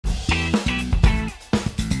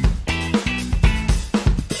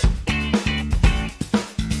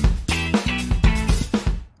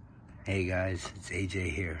guys, it's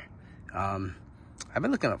AJ here. I've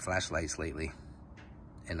been looking up flashlights lately,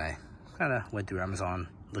 and I kind of went through Amazon,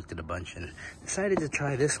 looked at a bunch, and decided to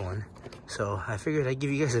try this one. So I figured I'd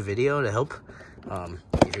give you guys a video to help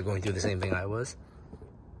if you're going through the same thing I was.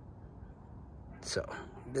 So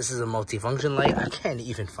this is a multifunction light. I can't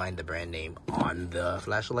even find the brand name on the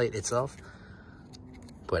flashlight itself,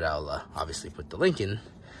 but I'll obviously put the link in.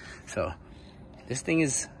 So this thing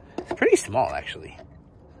is pretty small, actually.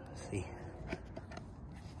 Let's see.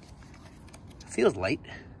 Feels light.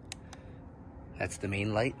 That's the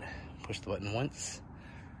main light. Push the button once.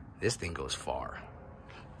 This thing goes far.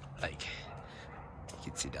 Like, you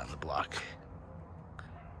can see down the block.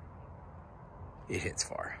 It hits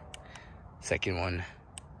far. Second one.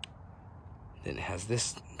 Then it has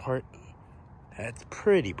this part. That's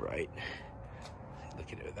pretty bright.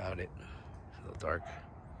 Look at it without it. It's a little dark.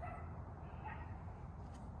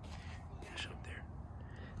 Show up there.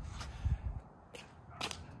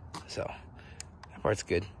 So that part's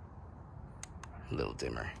good. A little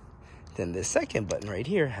dimmer. Then the second button right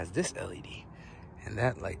here has this LED, and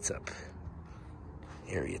that lights up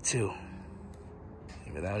area 2.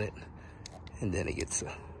 And without it, and then it gets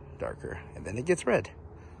darker, and then it gets red.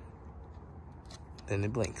 Then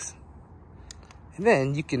it blinks. And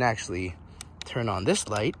then you can actually turn on this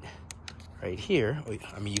light right here.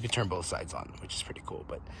 I mean, you can turn both sides on, which is pretty cool,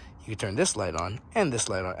 but you can turn this light on and this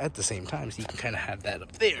light on at the same time, so you can kind of have that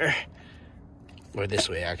up there, or this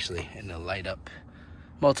way actually, and it'll light up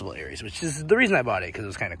multiple areas, which is the reason I bought it, because it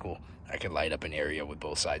was kind of cool. I could light up an area with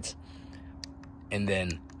both sides. And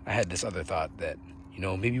then I had this other thought that, you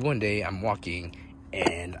know, maybe one day I'm walking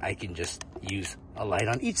and I can just use a light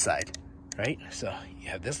on each side, right? So you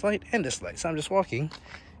have this light and this light. So I'm just walking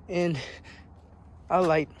and I'll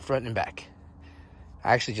light front and back.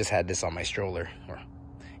 I actually just had this on my stroller,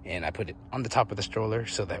 and I put it on the top of the stroller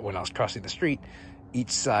so that when I was crossing the street,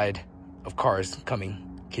 each side of cars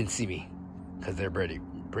coming can see me, because they're pretty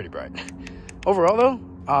bright. Overall though,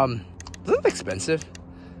 a little expensive,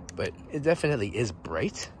 but it definitely is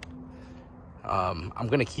bright. I'm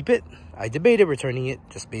gonna keep it. I debated returning it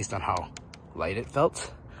just based on how light it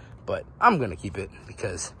felt, but I'm gonna keep it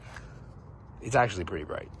because it's actually pretty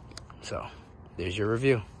bright. So there's your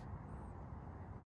review.